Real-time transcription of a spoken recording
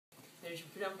There's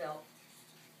your dumbbell.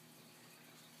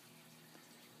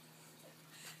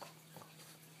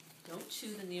 Don't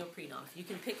chew the neoprene off. You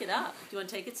can pick it up. Do you want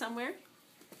to take it somewhere?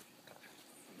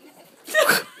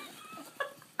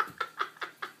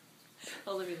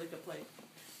 Oh, let me look at plate.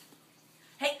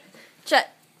 Hey!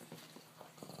 Chet.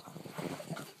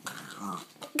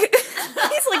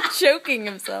 He's like choking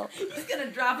himself. He's going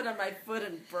to drop it on my foot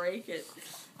and break it.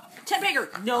 Chet Baker,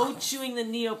 no chewing the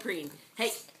neoprene.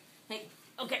 Hey,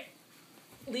 okay.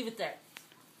 Leave it there.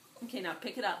 Okay, now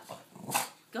pick it up.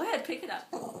 Go ahead, pick it up.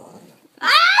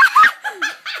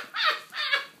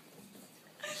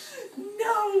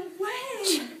 No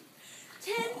way!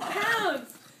 10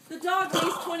 pounds! The dog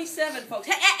weighs 27, folks.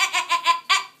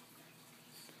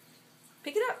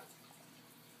 Pick it up.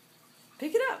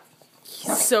 Pick it up.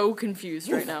 He's so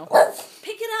confused right now.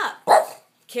 Pick it up.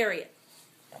 Carry it.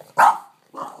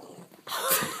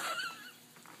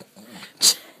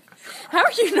 How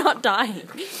are you not dying?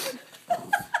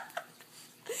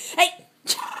 Hey!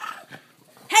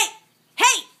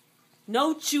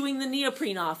 No chewing the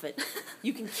neoprene off it.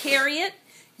 You can carry it,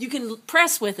 you can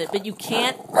press with it, but you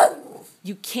can't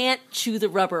chew the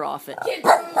rubber off it.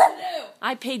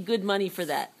 I paid good money for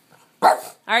that. All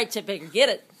right, Chet Baker, get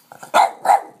it.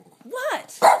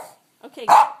 What? Okay.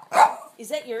 Is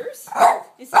that yours?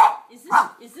 Is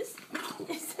this?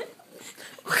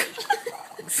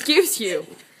 Excuse you.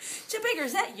 Chet Baker,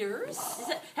 is that yours? Is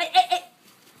that? Hey!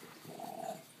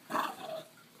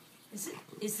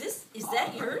 Is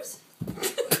that yours?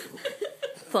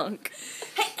 Thunk.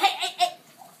 Hey!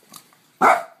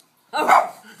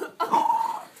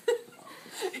 Oh.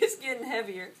 It's getting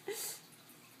heavier.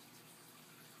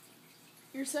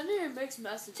 You're sending a mixed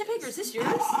message. Chet Baker, is this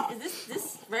yours? Is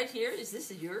this right here? Is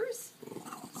this yours?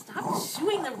 Stop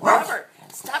chewing the rubber.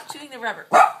 Stop chewing the rubber.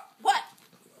 What?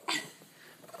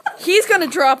 He's gonna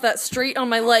drop that straight on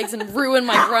my legs and ruin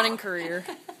my running career.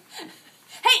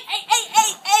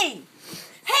 Hey!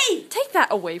 Take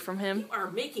that away from him. You are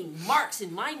making marks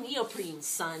in my neoprene,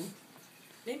 son.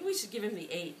 Maybe we should give him the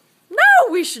 8. No,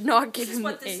 we should not give This is him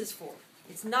what the this 8. is for.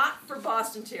 It's not for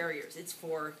Boston Terriers. It's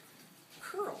for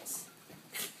curls.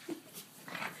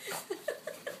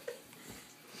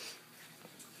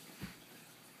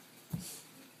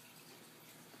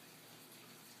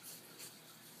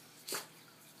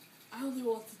 I only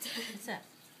want the 10. What's that?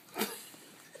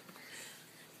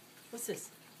 What's this?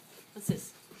 What's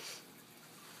this?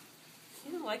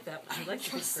 You don't like that one. You like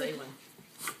the big gray one.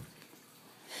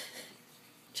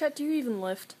 Chet, do you even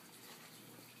lift?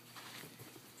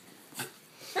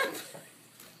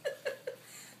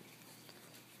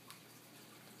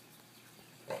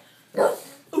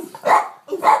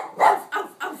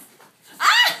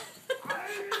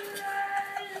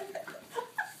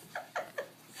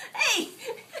 Hey!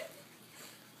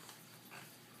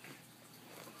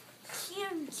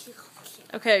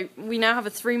 Okay, we now have a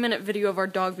 3-minute video of our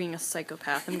dog being a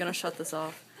psychopath. I'm gonna shut this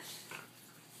off.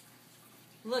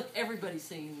 Look, everybody's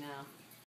singing now.